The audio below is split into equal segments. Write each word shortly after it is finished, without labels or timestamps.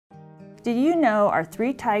Did you know our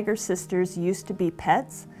 3 tiger sisters used to be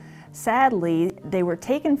pets? Sadly, they were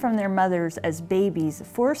taken from their mothers as babies,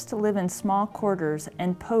 forced to live in small quarters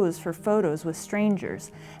and pose for photos with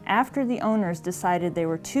strangers. After the owners decided they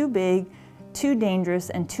were too big, too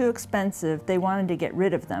dangerous, and too expensive, they wanted to get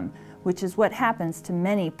rid of them, which is what happens to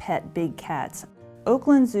many pet big cats.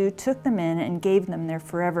 Oakland Zoo took them in and gave them their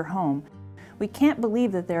forever home. We can't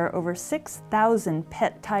believe that there are over 6,000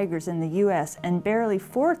 pet tigers in the U.S. and barely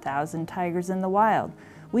 4,000 tigers in the wild.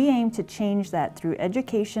 We aim to change that through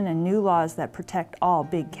education and new laws that protect all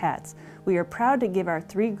big cats. We are proud to give our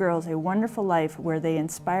 3 girls a wonderful life where they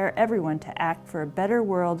inspire everyone to act for a better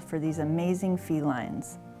world for these amazing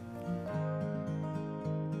felines.